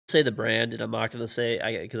say the brand, and I'm not gonna say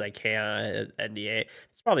because I can't NDA.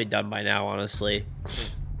 It's probably done by now, honestly.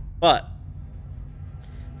 But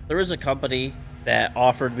there was a company that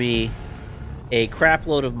offered me a crap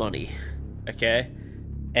load of money, okay,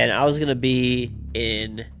 and I was gonna be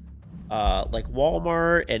in like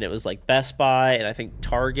Walmart, and it was like Best Buy, and I think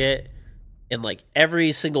Target, and like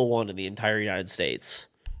every single one in the entire United States.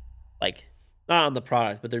 Like, not on the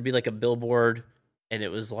product, but there'd be like a billboard, and it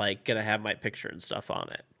was like gonna have my picture and stuff on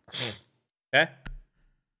it. Okay,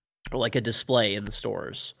 or like a display in the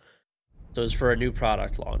stores. So it's for a new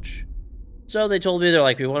product launch. So they told me, they're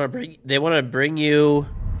like, they want to bring you.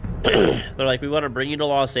 They're like, we want to bring you to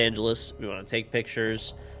Los Angeles. We want to take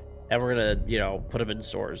pictures, and we're gonna, you know, put them in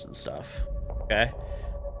stores and stuff. Okay.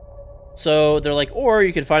 So they're like, or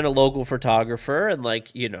you can find a local photographer, and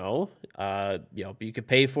like, you know, you could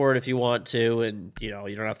pay for it if you want to, and you know,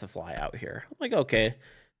 you don't have to fly out here. I'm like, okay.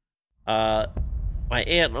 My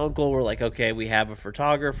aunt and uncle were like, okay, we have a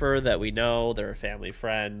photographer that we know. They're a family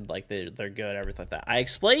friend. Like, they're good, everything like that. I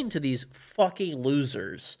explained to these fucking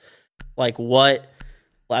losers, like, what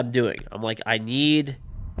I'm doing. I'm like, I need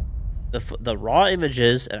the raw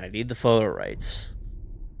images, and I need the photo rights.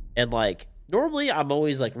 And, like, normally I'm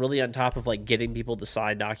always, like, really on top of, like, getting people to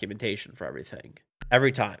sign documentation for everything.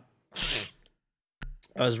 Every time.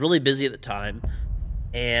 I was really busy at the time.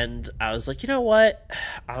 And I was like, you know what?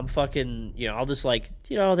 I'm fucking, you know, I'll just like,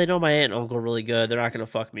 you know, they know my aunt and uncle really good. They're not going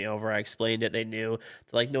to fuck me over. I explained it. They knew.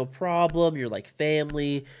 They're like, no problem. You're like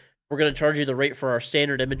family. We're going to charge you the rate for our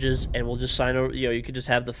standard images, and we'll just sign over. You know, you can just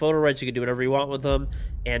have the photo rights. You can do whatever you want with them,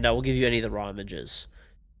 and we'll give you any of the raw images.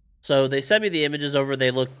 So they sent me the images over.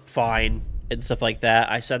 They look fine and stuff like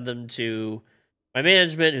that. I send them to my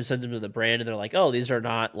management, who sends them to the brand, and they're like, oh, these are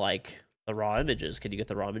not like the raw images. Can you get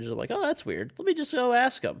the raw images? I'm like, oh, that's weird. Let me just go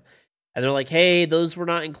ask them. And they're like, hey, those were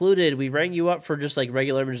not included. We rang you up for just like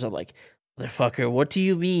regular images. I'm like, motherfucker, what do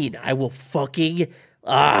you mean? I will fucking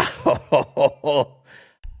I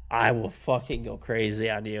will fucking go crazy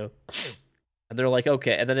on you. And they're like,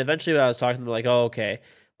 okay. And then eventually when I was talking to them, like, oh, okay.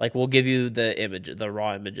 Like, we'll give you the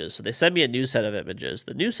raw images. So they send me a new set of images.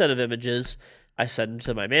 The new set of images, I send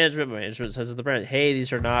to my management. My management says to the brand, hey,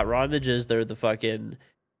 these are not raw images. They're the fucking...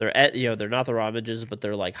 they're not the raw images, but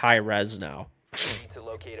they're like high res now. To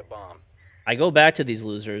locate a bomb. I go back to these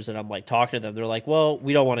losers and I'm like talking to them. They're like, "Well,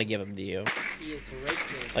 we don't want to give them to you."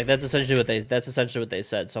 Like that's essentially what they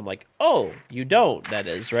said. So I'm like, "Oh, you don't? That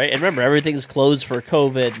is right." And remember, everything's closed for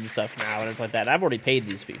COVID and stuff now and everything like that. And I've already paid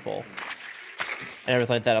these people and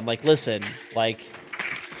everything like that. I'm like, "Listen, like,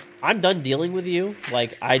 I'm done dealing with you.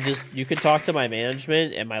 Like, you could talk to my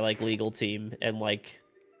management and my like legal team and like."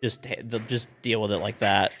 Just deal with it like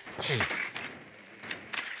that.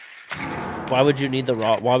 Why would you need the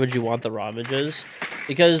raw? Why would you want the raw images?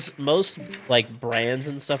 Because most like brands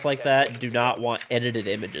and stuff like that do not want edited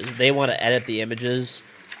images. They want to edit the images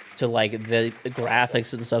to like the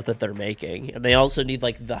graphics and stuff that they're making, and they also need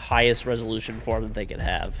like the highest resolution form that they can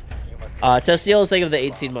have. Testiel is thinking of the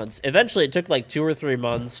 18 months. Eventually, it took like 2 or 3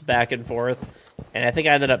 months back and forth, and I think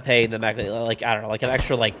I ended up paying them back like I don't know, like an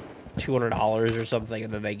extra like $200 or something,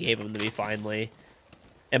 and then they gave them to me finally.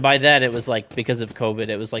 And by then it was like, because of COVID,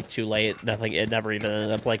 it was like too late. It never even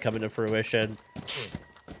ended up like coming to fruition.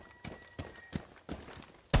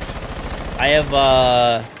 I have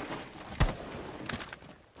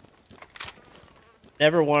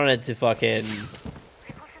never wanted to fucking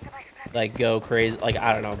like go crazy. Like,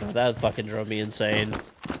 I don't know, bro. That fucking drove me insane.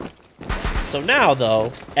 So now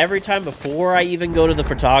though, every time before I even go to the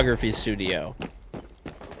photography studio,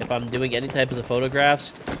 if I'm doing any types of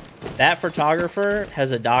photographs, that photographer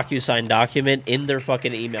has a DocuSign document in their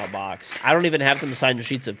fucking email box. I don't even have them sign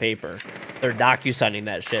sheets of paper. They're DocuSigning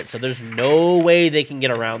that shit, so there's no way they can get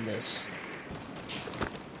around this.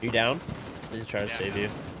 You down? Let me try to save you.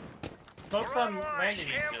 Smoke's on landing.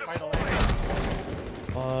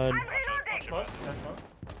 On. Smoke?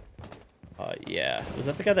 Yeah. Was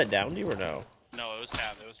that the guy that downed you or no? No, it was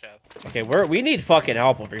Tab. It was Tab. Okay, we need fucking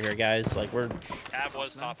help over here, guys. Like, Tab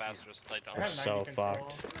was top ass, just like we're so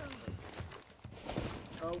fucked.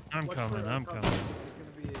 Oh, I'm coming. It's gonna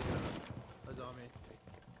be a dummy.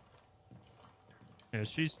 Yeah,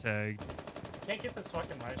 she's tagged. Can't get this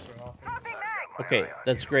fucking maestro off. Okay,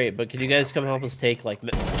 that's great, but can you guys come help us take, like...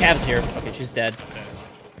 Cav's here. Okay, she's dead. Okay.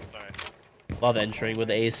 Sorry. Love entering with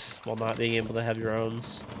Ace while not being able to have your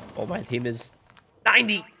owns. Oh, my team is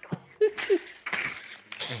 90! You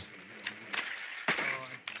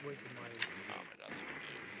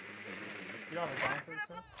don't have a bomb for this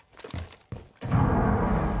thing?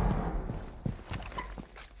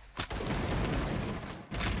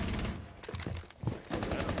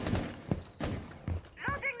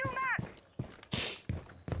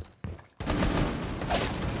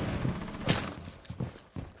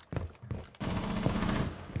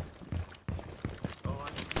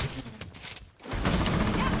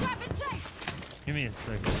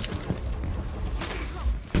 second.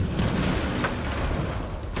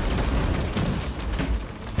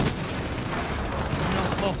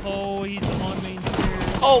 Oh, he's on main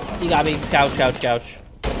stairs. Oh, you got me. Couch, couch, couch.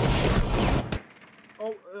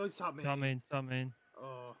 Oh, it's top main. Top main.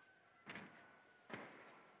 Oh.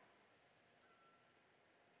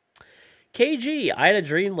 KG, I had a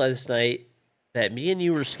dream last night that me and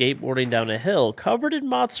you were skateboarding down a hill covered in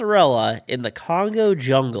mozzarella in the Congo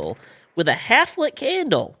jungle with a half-lit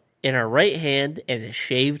candle in our right hand and a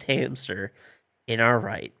shaved hamster in our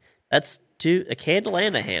right. That's a candle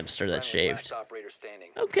and a hamster that's shaved. Operator standing.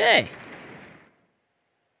 Okay.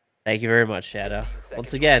 Thank you very much, Shadow.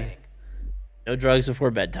 Once again, no drugs before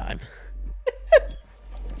bedtime.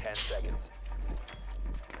 10 seconds.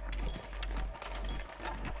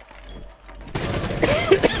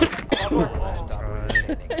 Last operator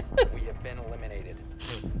standing. We have been eliminated.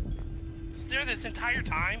 Was there this entire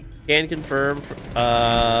time? Can confirm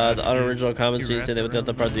the unoriginal comments you say that without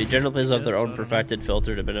the part the general plays of their own perfected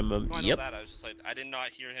filter to minimum. No, I know Yep. that. I was just like, I did not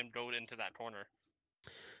hear him go into that corner.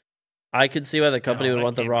 I could see why the company No, would that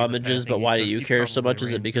want the can't raw be the images, bad but thing. why He do you he care so probably much? Is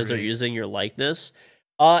it ran because they're through it. using your likeness?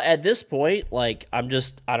 At this point, like I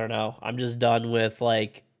don't know. I'm just done with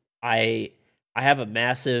like I have a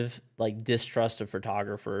massive like distrust of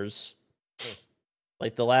photographers.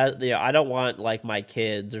 Like I don't want like my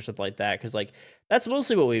kids or something like that because like that's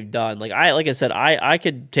mostly what we've done. Like I said, I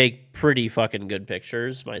could take pretty fucking good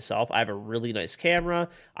pictures myself. I have a really nice camera.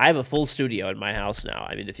 I have a full studio in my house now.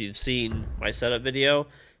 I mean, if you've seen my setup video,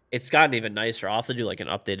 it's gotten even nicer. I'll have to do like an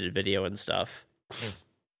updated video and stuff.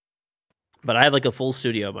 But I have like a full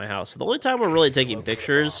studio in my house. So the only time we're really taking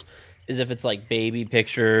pictures is if it's like baby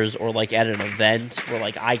pictures or like at an event where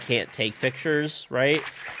like I can't take pictures, right?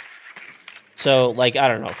 So like I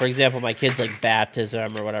don't know, for example, my kid's like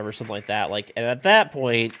baptism or whatever, something like that. Like, and at that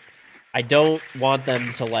point, I don't want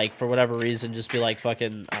them to like for whatever reason just be like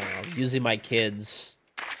fucking I don't know, using my kids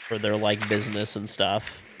for their like business and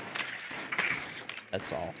stuff.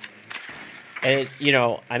 That's all. And you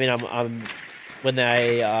know, I mean, I'm when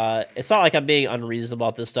it's not like I'm being unreasonable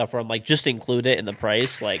about this stuff where I'm like just include it in the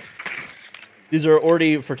price. Like these are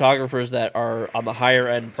already photographers that are on the higher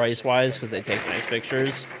end price wise because they take nice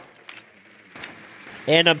pictures.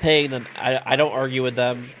 And I'm paying them. I don't argue with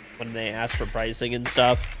them when they ask for pricing and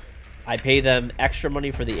stuff. I pay them extra money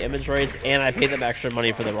for the image rights, and I pay them extra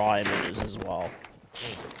money for the raw images as well.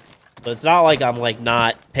 So it's not like I'm like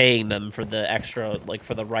not paying them for the extra, like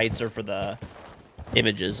for the rights or for the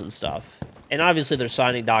images and stuff. And obviously they're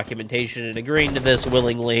signing documentation and agreeing to this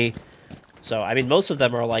willingly. So I mean, most of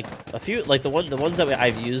them are like a few, like the ones that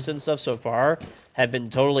I've used and stuff so far have been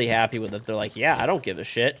totally happy with it. They're like, yeah, I don't give a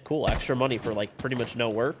shit. Cool, extra money for like pretty much no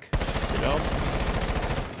work, you know?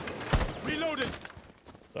 Reloaded.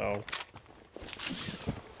 So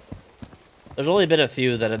there's only been a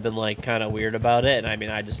few that have been like kind of weird about it, and I mean,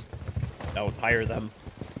 I just don't hire them.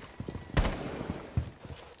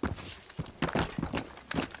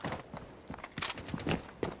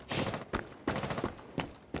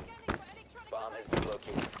 Bomb has been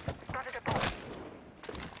located.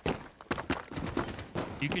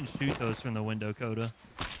 You can shoot those from the window, Coda.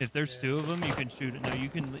 If there's two of them, you can shoot it. No, you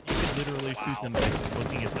can literally shoot them by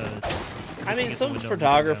looking at the. I mean, some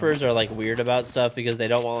photographers are like weird about stuff because they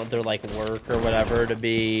don't want their like work or whatever to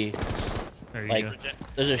be There you like. go.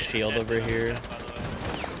 There's a shield over here.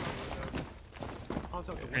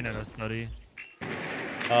 Ran out of study.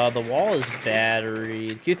 The wall is battery.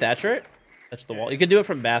 Can you thatcher it? That's the wall. You can do it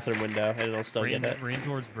from bathroom window, and it'll still get it. Ran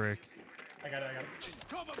towards brick. I got it.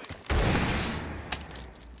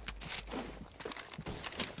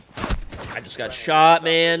 I just got shot,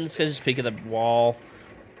 man. This guy's just peeking the wall.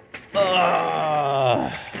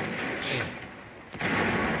 Ugh.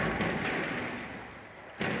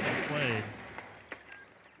 Played.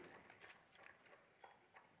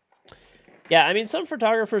 Yeah, I mean, some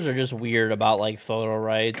photographers are just weird about like photo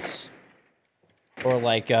rights, or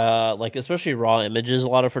like especially raw images. A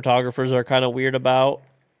lot of photographers are kind of weird about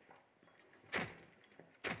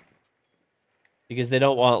because they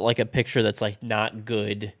don't want like a picture that's like not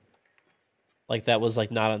good. Like that was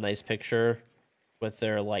like not a nice picture with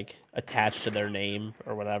their like attached to their name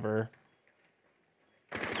or whatever.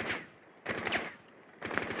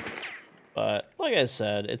 But like I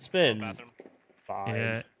said, it's been Bathroom. fine.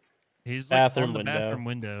 Yeah, he's like Bathroom on the window. bathroom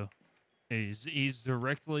window. He's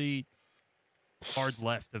directly hard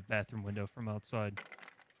left of bathroom window from outside.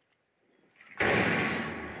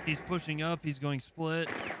 He's pushing up. He's going split.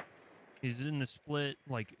 He's in the split.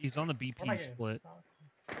 Like he's on the BP split.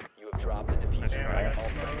 You have dropped the diffuser. Damn, I got All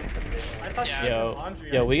smoked. friendlies have been I thought she eliminated. was in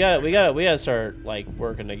laundry. Yo, we gotta start like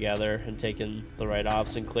working together and taking the right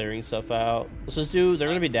ops and clearing stuff out. Let's just do. They're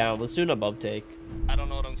gonna be down. Let's do an above take. I don't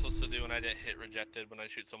know what I'm supposed to do when I get hit rejected when I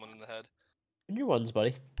shoot someone in the head. And your ones,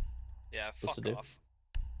 buddy. Yeah, Supposed fuck to do. off.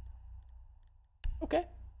 Okay.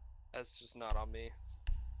 That's just not on me.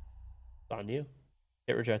 It's on you.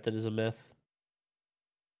 Get rejected is a myth.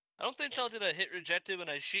 I don't think I told you to hit rejected when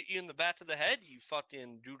I shoot you in the back of the head, you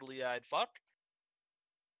fucking doodly-eyed fuck.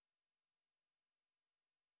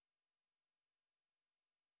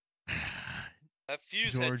 That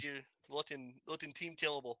fuse George. had you looking team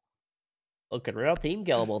killable. Looking real team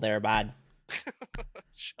killable there, bud.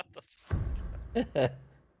 Shut the fuck.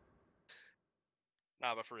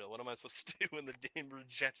 Nah, but for real, what am I supposed to do when the game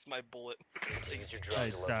rejects my bullet? Use your drone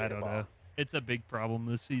to locate I a don't bomb. know. It's a big problem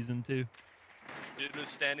this season too. Dude was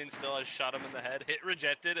standing still, I shot him in the head, hit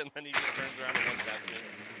rejected, and then he just turns around and looks at me.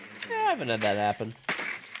 Yeah, I haven't had that happen.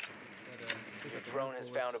 Your drone has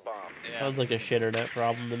found a bomb. Yeah. Sounds like a shitter.net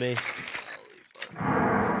problem to me. Holy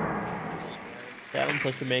fuck. Sounds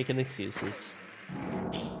like you're making excuses.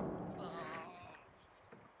 I'll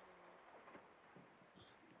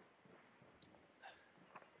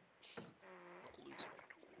lose my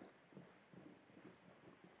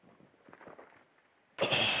cool.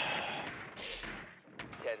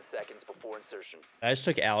 10 seconds before insertion. I just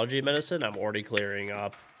took allergy medicine. I'm already clearing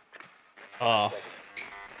up. Oh.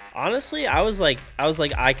 Honestly, I was like,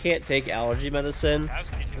 I can't take allergy medicine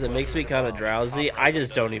because it makes me kind of drowsy. I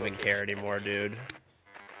just don't even care anymore, dude.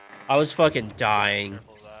 I was fucking dying.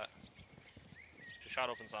 Careful of that. Just shot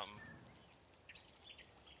open something.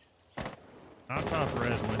 Not top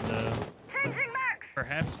red window.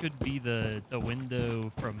 Perhaps could be the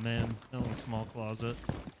window from Mem, the little small closet.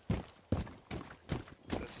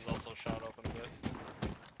 This is also shot open a bit.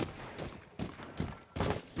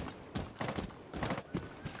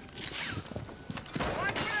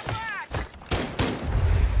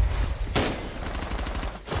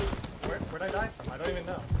 Where'd I die from? I don't even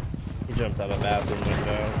know. He jumped out of a bathroom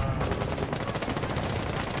window.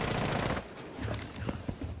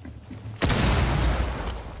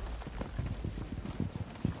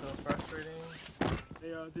 So frustrating. They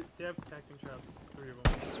have attacking traps. 3 of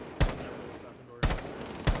them. Bathroom doors.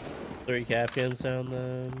 3 Capcans down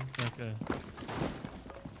them. Okay.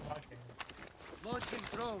 Launching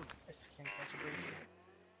drone. I just can't catch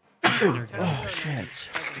a break. Oh shit.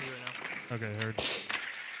 Okay, heard.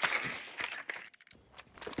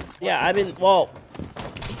 Yeah, I mean, well.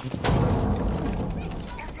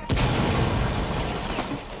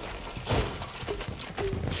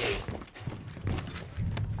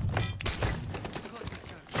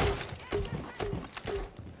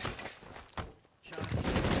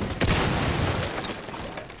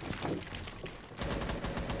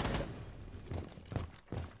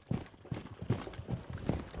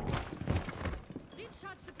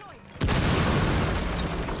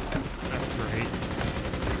 That's great.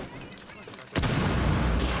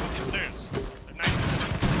 Upstairs. At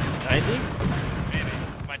 90. 90? Maybe.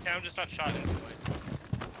 My town just got shot instantly.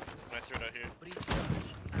 When I threw it out here.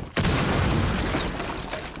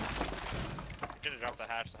 Should have dropped the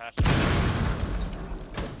hatch. The hatch.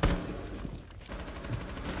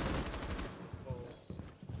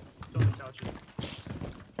 Still on the couches.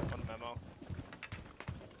 One memo.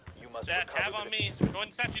 You must That recover tab the on me. diffuser.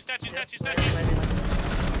 Going statue.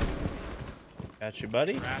 Got you,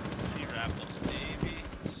 buddy. Wrap. Wrap those baby.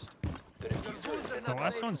 The diffuser has been The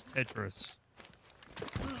last detonated. one's Tetris.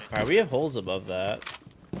 Alright, we have holes above that.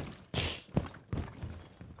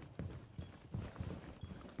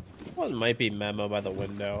 One might be Memo by the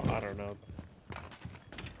window. I don't know.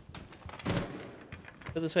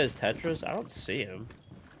 But this guy's Tetris? I don't see him.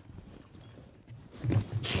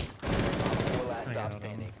 4 last I got stop him.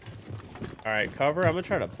 standing. Alright, cover. I'm gonna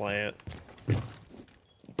try to plant.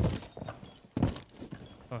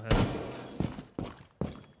 Go ahead.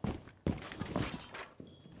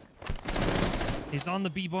 He's on the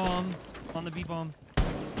B-bomb. On the B-bomb.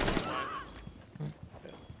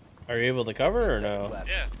 Are you able to cover or no? Left.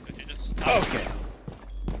 Yeah. If you just. Okay.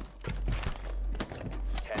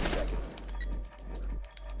 10 seconds.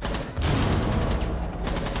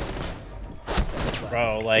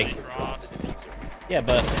 Bro, like, Crossed. yeah,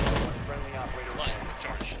 but One friendly operator Light. remaining.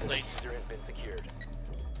 Charge. The Late. diffuser has been secured.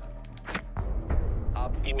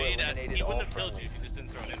 Op 4 He eliminated he all wouldn't have killed you friendlies. if you just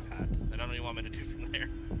didn't throw an impact. I don't know what you want me to do from there.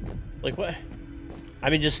 like what? I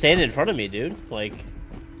mean, just stand in front of me, dude. Like,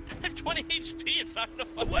 I have 20 HP. It's not gonna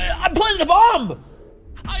fuck. I'm planting a bomb.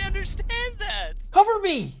 I understand that. Cover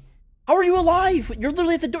me. How are you alive? You're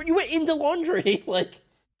literally at the door. You went into laundry. Like,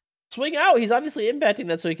 Swing out. He's obviously impacting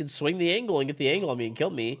that so he can swing the angle and get the angle on me and kill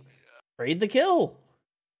me. Trade the kill.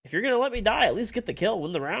 If you're going to let me die, at least get the kill,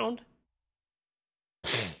 win the round.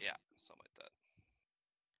 Yeah, something like that.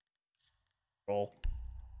 Roll.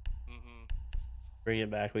 Mm-hmm. Bring it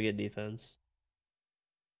back. We get defense.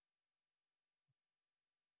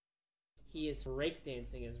 He is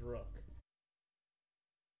breakdancing his rook.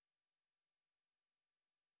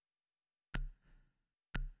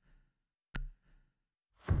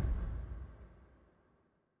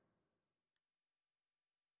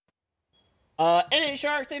 NA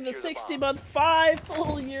Sharks, they have a 60-month, 5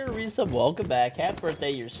 full year resub. Welcome back. Happy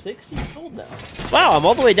birthday. You're 60 years old now. Wow, I'm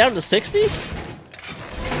all the way down to 60?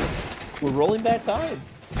 We're rolling back time.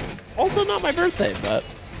 Also not my birthday, but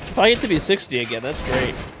if I get to be 60 again, that's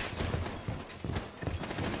great.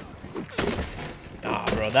 Nah,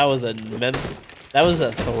 bro, that was a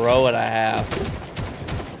throw and a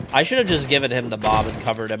half. I should have just given him the bomb and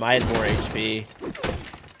covered him. I had more HP.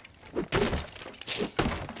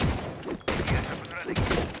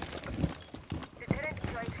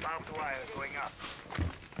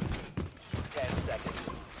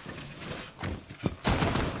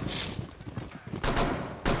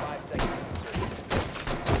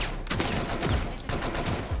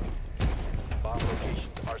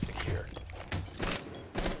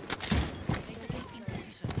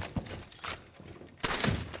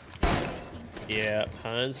 Yeah,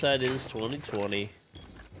 hindsight is 2020.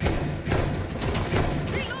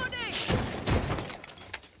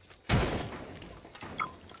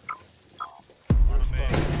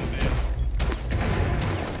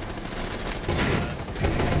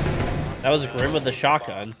 That was Grim with the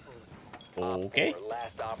shotgun. Okay.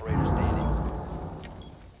 Last operator standing.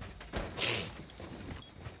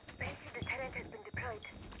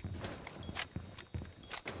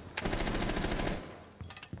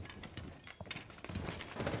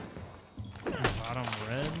 Bottom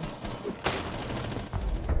red.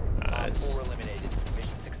 Nice. 4 eliminated. Mission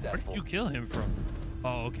Where did successful. you kill him from?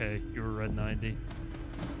 Oh, okay. You were red 90.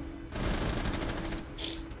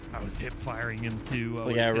 I was hip firing him too.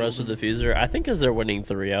 We got roasted diffuser. I think because they're winning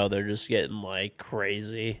 3-0, they're just getting like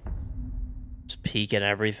crazy. Just peeking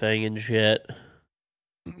everything and shit.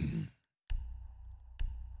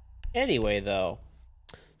 Anyway, though,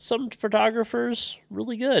 some photographers,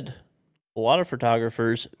 really good. A lot of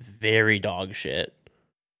photographers, very dog shit.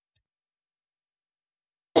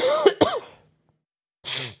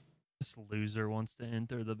 This loser wants to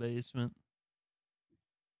enter the basement.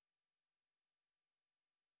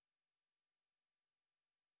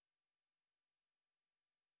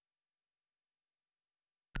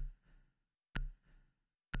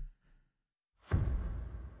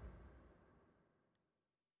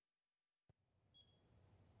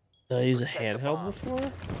 Did I use a handheld before?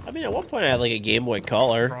 I mean, at one point I had like a Game Boy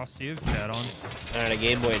Color. Cross, do you have chat on? And a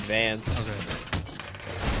Game Boy Advance. Okay.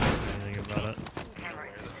 Anything about it?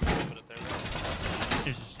 Put it there.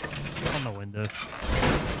 It's just on the window.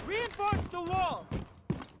 Reinforce the wall.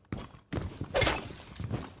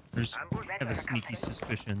 There's have a sneaky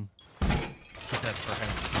suspicion that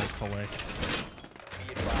perhaps might collect.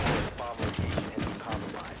 Be advised, bomb location has been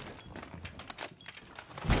compromised.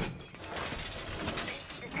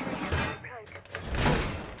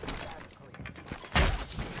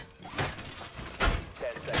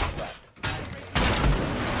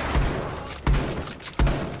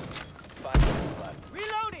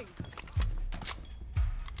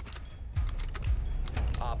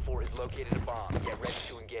 Located a bomb. Get ready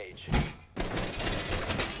to engage.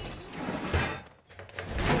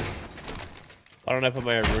 Why don't I put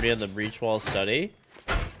my Rudy on the breach wall study?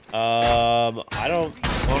 I don't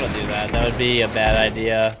want to do that. That would be a bad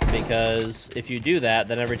idea because if you do that,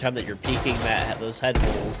 then every time that you're peeking those head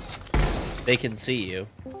holes, they can see you.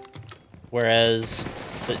 Whereas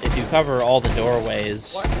if you cover all the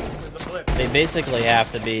doorways, they basically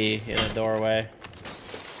have to be in a doorway.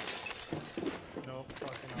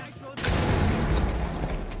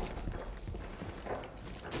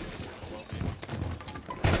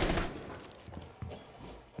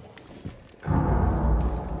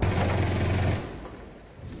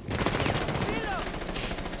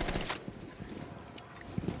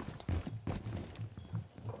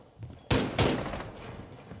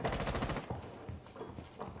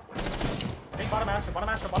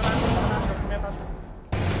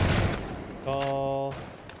 Call.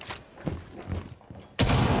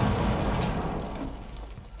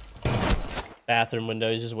 Bathroom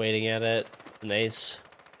window, he's just waiting at it. It's an ace.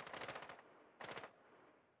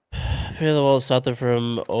 Fear the wall to stop them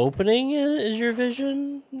from opening is your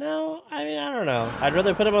vision? No? I mean, I don't know. I'd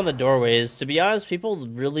rather put him on the doorways. To be honest, people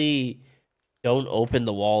really don't open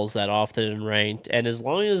the walls that often in ranked. And as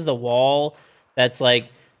long as the wall that's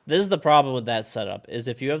like, this is the problem with that setup, is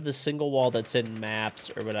if you have the single wall that's in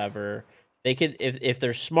maps or whatever, they could, if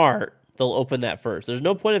they're smart, they'll open that first. There's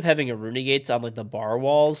no point of having a Gates on like the bar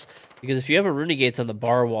walls, because if you have a Gates on the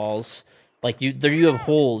bar walls, like you have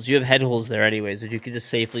holes, you have head holes there anyways, that you can just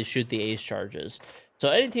safely shoot the ace charges. So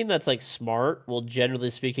any team that's like smart will, generally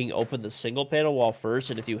speaking, open the single panel wall first,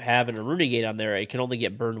 and if you have an Gate on there, it can only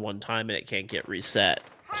get burned one time and it can't get reset.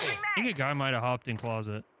 I think a guy might have hopped in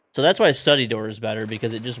closet. So that's why study door is better,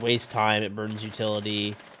 because it just wastes time, it burns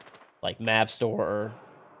utility, like map store,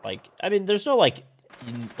 like, I mean, there's no like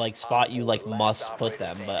spot you like must put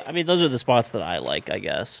them, but I mean, those are the spots that I like, I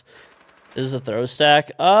guess. This is a throw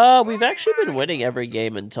stack. We've actually been winning every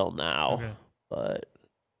game until now, but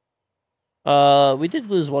we did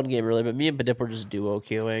lose one game early, but me and Padip were just duo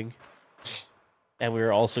queuing, and we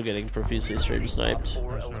were also getting profusely stream sniped.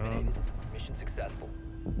 Mission successful.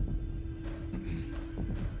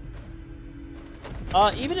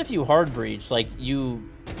 Even if you hard breach, like you,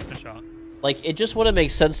 Good shot. like it just wouldn't make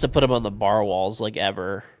sense to put them on the bar walls, like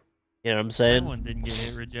ever. You know what I'm saying? That one didn't get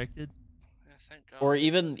hit rejected. Yeah, thank God. Or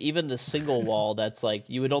even the single wall, that's like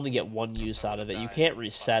you would only get one use out of it. You can't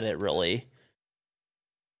reset it really.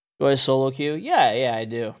 Do I solo queue? Yeah, I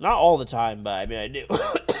do. Not all the time, but I mean I do.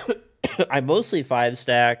 I mostly 5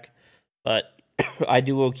 stack, but I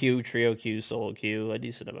duo queue, trio queue, solo queue a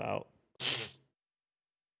decent amount.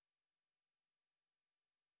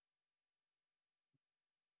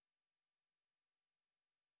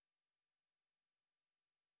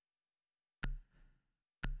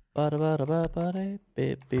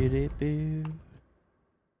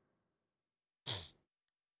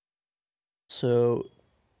 So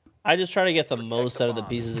I just try to get the most out of the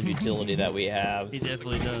pieces of utility that we have. He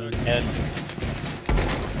definitely does. And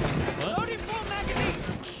What? Loading full magazine.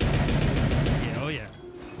 Yeah, oh yeah.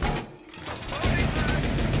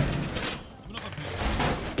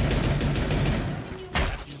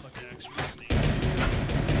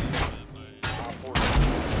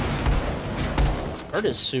 Bird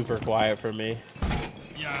is super quiet for me.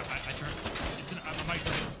 Yeah, I turned. It's a mic in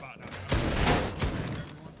the spot now.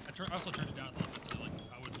 I also turned it down a little bit, so like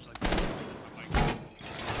I would just like my mic.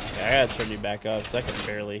 Yeah, I gotta turn you back up because I can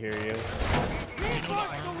barely hear you. Reinforce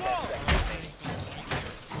the wall.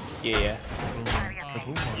 Yeah. The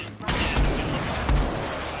boom arm.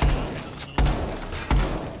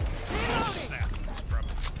 Snap. Bro.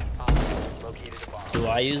 Located a bomb. Do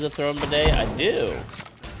I use a thrown bidet? I do.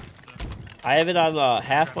 I have it on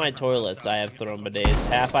half my toilets. I have thrown bidets.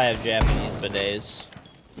 Half I have Japanese bidets.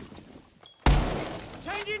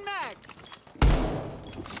 Changing mag.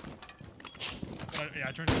 Yeah,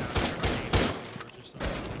 I turned it down. I turned my gain down. Just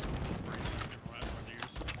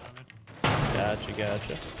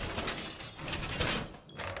Gotcha.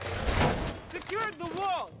 Secured the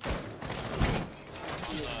wall.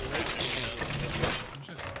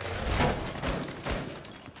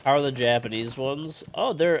 How are the Japanese ones?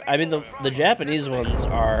 Oh, I mean, the Japanese ones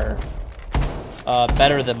are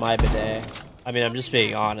better than my bidet. I mean, I'm just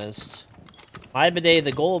being honest. My bidet,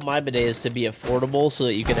 the goal of my bidet is to be affordable so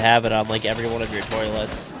that you can have it on like every one of your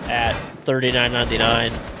toilets at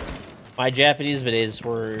 $39.99. My Japanese bidets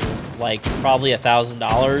were like probably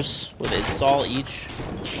 $1,000 with install each.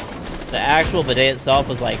 The actual bidet itself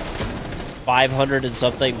was like 500 and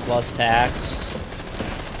something plus tax.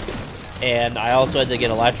 And I also had to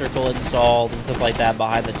get electrical installed and stuff like that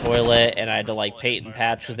behind the toilet, and I had to like paint and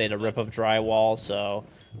patch because they had to rip up drywall. So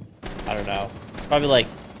I don't know, probably like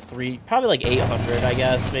 800, I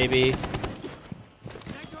guess, maybe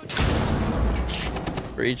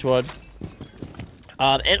for each one.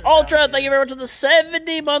 And Ultra, thank you very much for the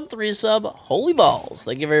 70-month resub. Holy balls,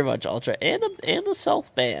 thank you very much, Ultra, and a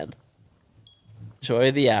self ban.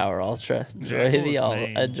 Enjoy the hour, Ultra. Enjoy the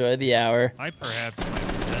hour. I perhaps might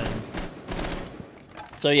be dead.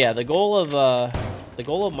 So yeah, the goal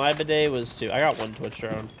of my bidet was to. I got one Twitch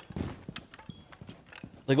drone.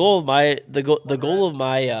 The goal of my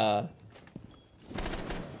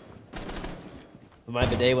my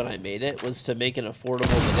bidet when I made it was to make an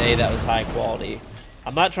affordable bidet that was high quality.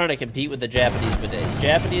 I'm not trying to compete with the Japanese bidets.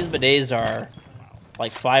 Japanese bidets are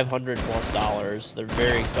like $500+. They're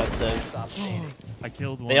very expensive. I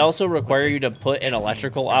killed one. They also require you to put an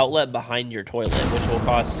electrical outlet behind your toilet, which will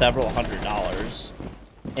cost several $100s.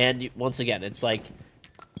 And once again, it's like,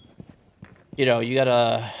 you know, you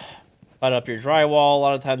gotta put up your drywall a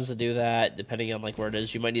lot of times to do that. Depending on like where it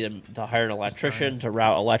is, you might need to hire an electrician to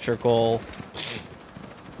route electrical.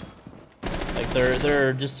 Like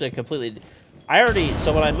they're just a completely.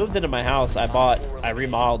 So when I moved into my house, I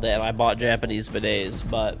remodeled it and I bought Japanese bidets,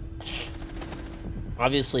 but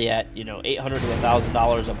Obviously, at $800 to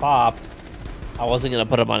 $1,000 a pop, I wasn't gonna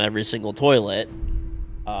put them on every single toilet.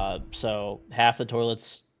 So half the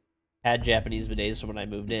toilets had Japanese bidets from when I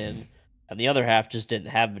moved in, and the other half just didn't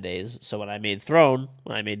have bidets. So when I made Throne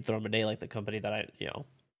Bidet, like the company that I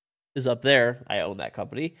is up there, I own that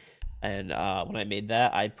company, and when I made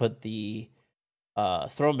that, I put the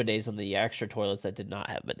Throne bidets on the extra toilets that did not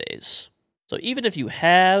have bidets. So even if you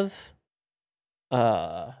have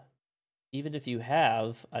a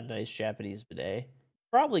nice Japanese bidet,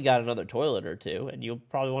 probably got another toilet or two, and you'll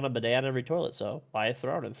probably want a bidet on every toilet. So buy a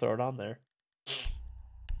Throne and throw it on there.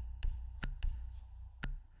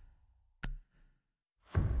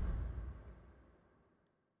 I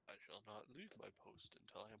shall not leave my post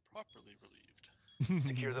until I am properly relieved.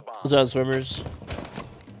 Secure the bomb. What's up, swimmers?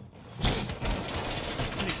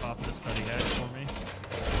 Somebody pop the study hatch for me.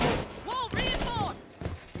 Wall reinforced.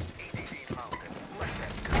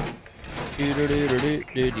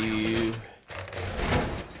 Do.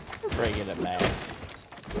 We're bringing it back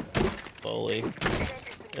slowly.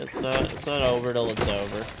 It's not over till it's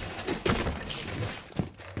over.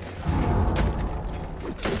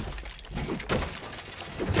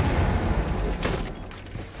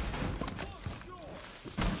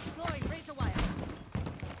 Deploying razor wire.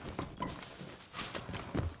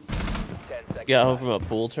 10 seconds. Got home from a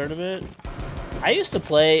pool tournament. I used to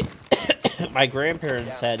play. My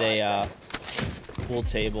grandparents had a pool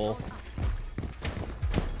table.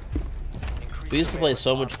 We used to play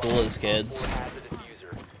so much pool as kids.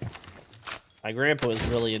 My grandpa was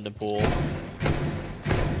really into pool.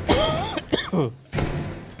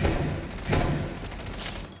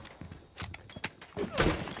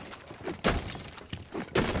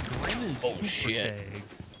 Oh shit!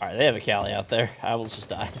 All right, they have a Cali out there. I almost just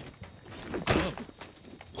died.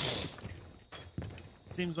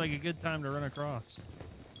 Seems like a good time to run across.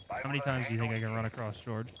 How many times do you think I can run across,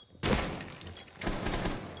 George?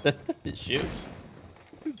 Shoot.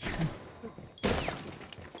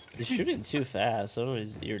 He's shooting too fast. Oh,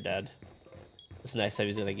 you're dead. This next time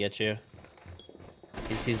he's gonna get you.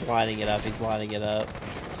 He's lining it up. He's lining it up.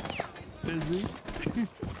 Busy.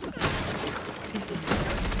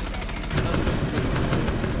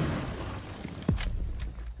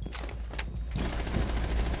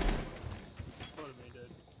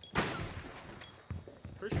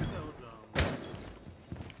 Pretty sure that was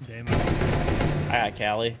Damn. I got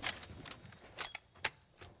Cali.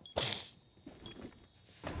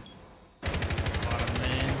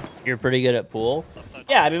 You're pretty good at pool?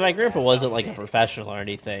 Yeah, I mean, my grandpa wasn't like a professional or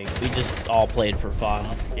anything. We just all played for fun,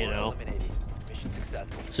 you know? Mission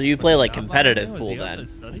successful. So you play like competitive Is pool he up then? to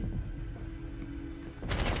study?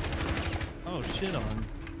 Oh, shit on.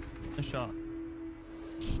 A shot.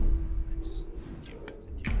 Nice.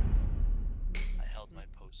 I held my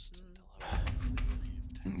post until I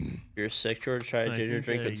was relieved. You're sick, George. Try a I ginger think,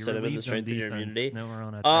 drink with you cinnamon to relieved on strengthen your defense. immunity. Now we're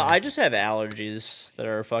on attack. I just have allergies that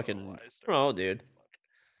are fucking. I don't know, dude.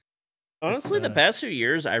 Honestly, the past few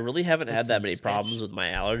years, I really haven't had it's that some many sketch- problems with my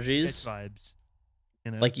allergies. Sketch vibes.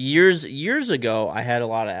 You know? Like years ago, I had a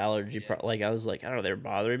lot of allergy. Yeah. Like I was like, I don't know, they're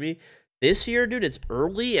bothering me. This year, dude, it's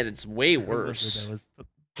early and it's way Who was it worse.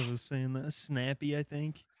 that was saying that? Snappy, I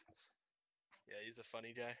think. Yeah, he's a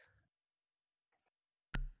funny guy.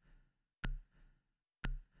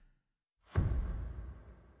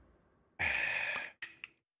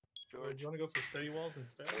 Do you want to go for study walls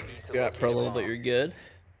instead? Got pro a little bit. You're good.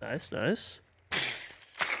 Nice, nice.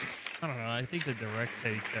 I don't know. I think the direct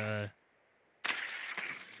take. I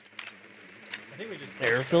think we just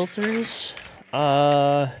Air filters.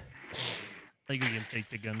 I think we can take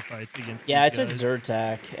the gunfights against. Yeah, I these took guys.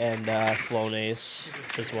 Zyrtec and Flonase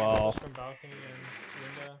as well. From balcony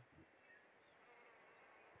and window.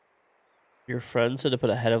 Your friend said to put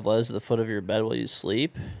a head of lettuce at the foot of your bed while you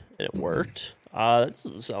sleep, and it worked. That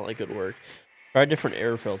doesn't sound like it would work. Try different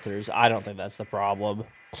air filters. I don't think that's the problem.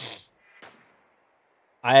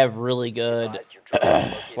 I have really good,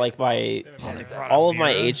 like my, all of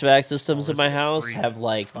my HVAC systems in my house have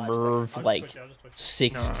like MERV like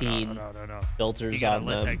 16 No. You filters gotta on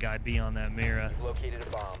let them. that guy be on that mirror. Located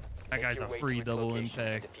a bomb. That Make guy's your a way to free its double location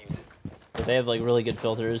and impact. defuse it. They have like really good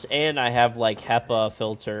filters, and I have like HEPA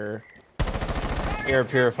filter air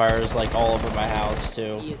purifiers like all over my house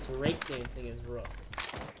too. He is rake dancing his rook.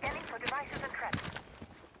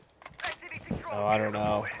 Oh, I don't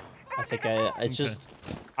know. I think it's just,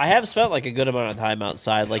 I have spent like a good amount of time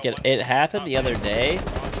outside. Like it happened the other day.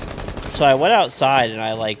 So I went outside and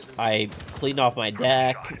I cleaned off my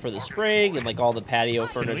deck for the spring and like all the patio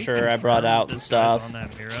Can we furniture I brought confirm out this and guy's stuff. On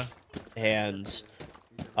that mirror? And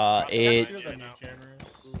Sure it, the new jammers.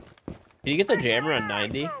 did you get the jammer on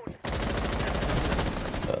 90?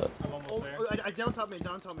 down top main. Or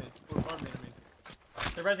bottom main, I mean.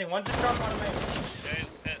 They're resing. One's just drop, one main. Yeah,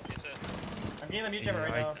 he's hit. He's hit. I'm getting the mute jammer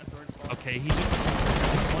right now. Okay, he just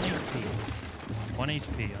 1 HP. 1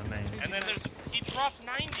 HP on main. And then he dropped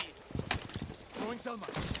 90.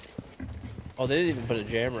 Oh, they didn't even put a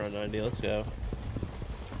jammer on 90. Let's go.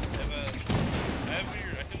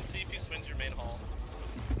 I can see if he swings your main hall.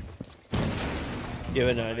 You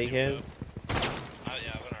have a 90 cam? Yeah, I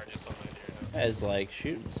have an RD something here. That is like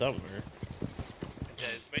shooting somewhere. Yeah,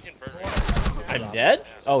 he's making bird right now. I'm dead? Yeah.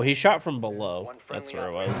 Oh, he shot from below. That's where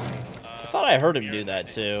it was. I thought I heard him do that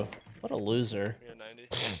too. What a loser. You're 90.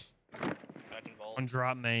 Back in vault. On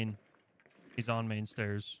drop main. He's on main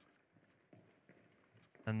stairs.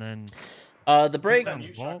 And then The break. on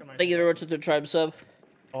vault. Thank you very much for the tribe sub.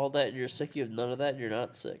 All that and you're sick, you have none of that and you're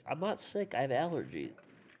not sick. I'm not sick, I have allergies.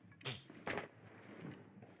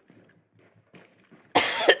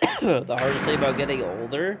 The hardest thing about getting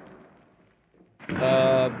older?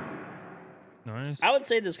 Nice. I would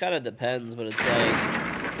say this kind of depends, but it's like,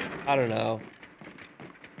 I don't know.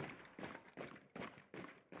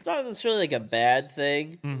 It's not necessarily like a bad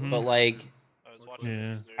thing, but like, I was watching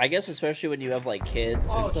Yeah. I guess especially when you have like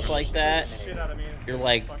kids and stuff like that, Shit out of me. It's you're gonna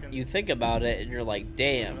like, fucking- you think about it and you're like,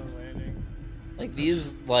 damn, landing. like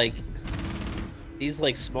these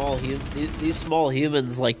small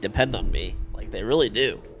humans like depend on me, like they really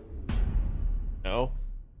do. No,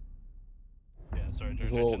 Yeah, sorry, these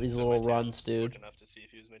George, I little couldn't set my little cam runs, dude. quick enough to see if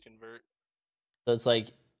he was making vert. So it's like,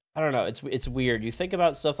 I don't know, it's weird. You think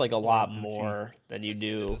about stuff like a lot Gucci. more than you I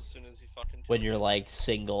seen it do as soon as he fucking when killed you're me. like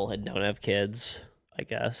single and don't have kids. I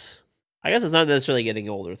guess it's not necessarily getting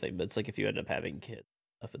older thing, but it's like if you end up having kids,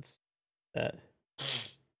 if it's that.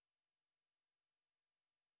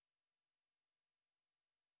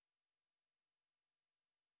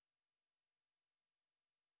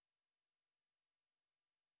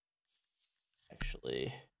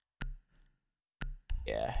 Actually,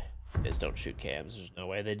 yeah, guys don't shoot cams. There's no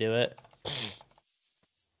way they do it.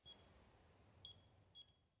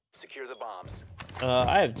 Secure the bombs.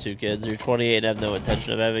 I have 2 kids. You're 28 and have no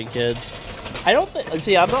intention of having kids. I don't think.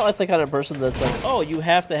 See, I'm not like the kind of person that's like, oh, you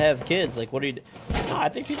have to have kids. Like, what do you? No, I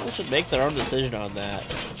think people should make their own decision on that.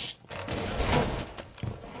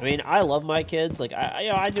 I mean, I love my kids. Like,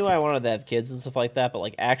 I knew I wanted to have kids and stuff like that, but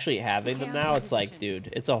like actually having them now, it's like, dude,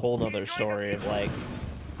 it's a whole nother story of like,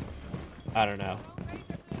 I don't know.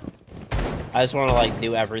 I just want to like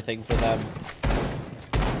do everything for them.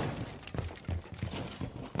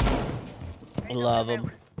 I love them.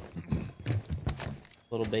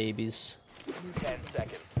 Little babies. 10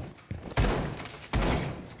 seconds.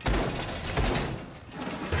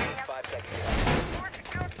 5 seconds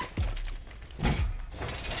left.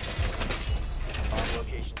 Bomb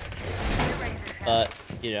location secure. But,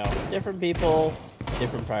 you know, different people,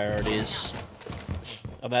 different priorities.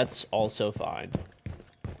 And that's also fine.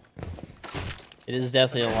 It is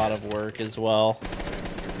definitely a lot of work as well.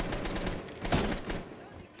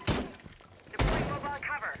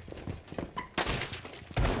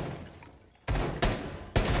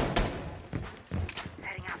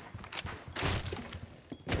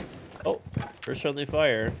 Oh, first friendly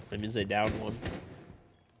fire. That means they downed one.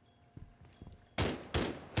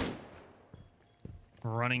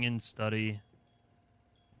 Running in study.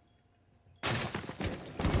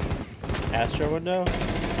 Astro window?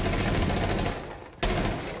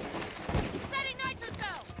 Setting nitro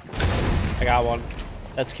cell. I got one.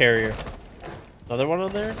 That's carrier. Another one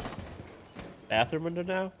on there? Bathroom window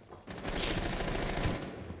now?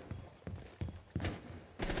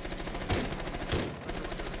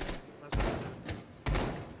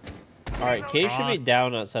 Alright, K should be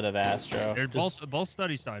down outside of Astro. They're Just- both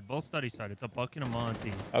study side. Both study side. It's a buck and a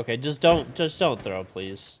Monty. okay, just don't throw,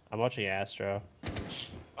 please. I'm watching Astro.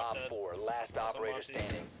 Op 4, last operator Monty.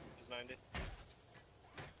 standing. He's 90.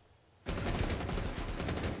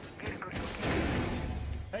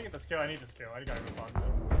 I get the skill. I need the skill. I gotta respond.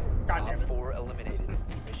 God damn Op it. 4 eliminated.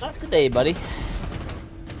 Mission Not today, buddy.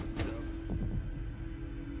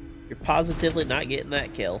 You're positively not getting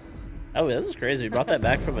that kill. Oh, this is crazy. We brought that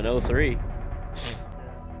back from an 03.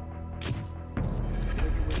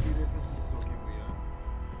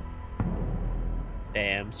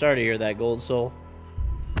 Damn. Sorry to hear that, Gold Soul.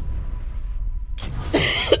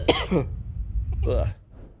 Ugh. I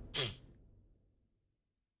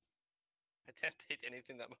can't take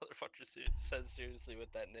anything that motherfucker says seriously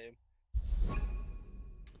with that name.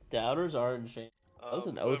 Doubters are in shame. That was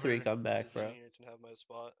an 03 whoever comeback, is in bro. Here can have my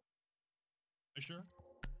spot. You sure?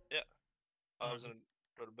 I was gonna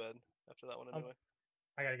go to bed after that one anyway.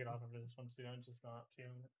 I gotta get off of this one soon. I'm just not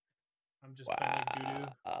feeling it. I'm just playing like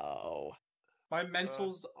doo-doo. Wow. My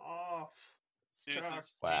mental's off. Deuces.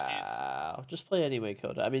 GG's. Wow. Just play anyway,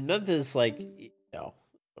 Coda. I mean, Memphis, like,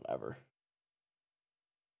 whatever.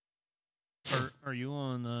 Are you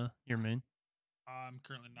on your main? I'm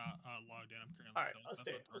currently not logged in. I'm currently Alright,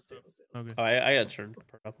 setting let's stuff stay. up. Let's stay. Turn Let's stay. Okay. Oh, I got to turn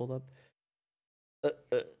up. Hold up.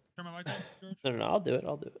 my mic on, George. No, I'll do it.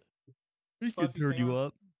 I'll do it. He Fluff, can you turn stay you on?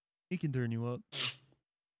 up. He can turn you up.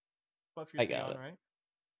 Fluff, you're I staying got on, it. right?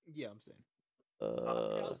 Yeah, I'm staying.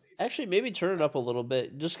 I'll stay. Actually, maybe turn it up a little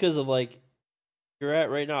bit, just because of like you're at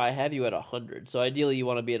right now. I have you at 100, so ideally you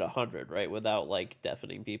want to be at 100, right, without like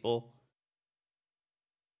deafening people.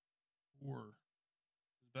 Or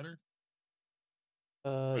better?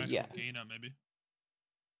 Actual Yeah, gain up, maybe.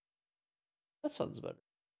 that sounds better.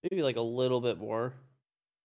 Maybe like a little bit more.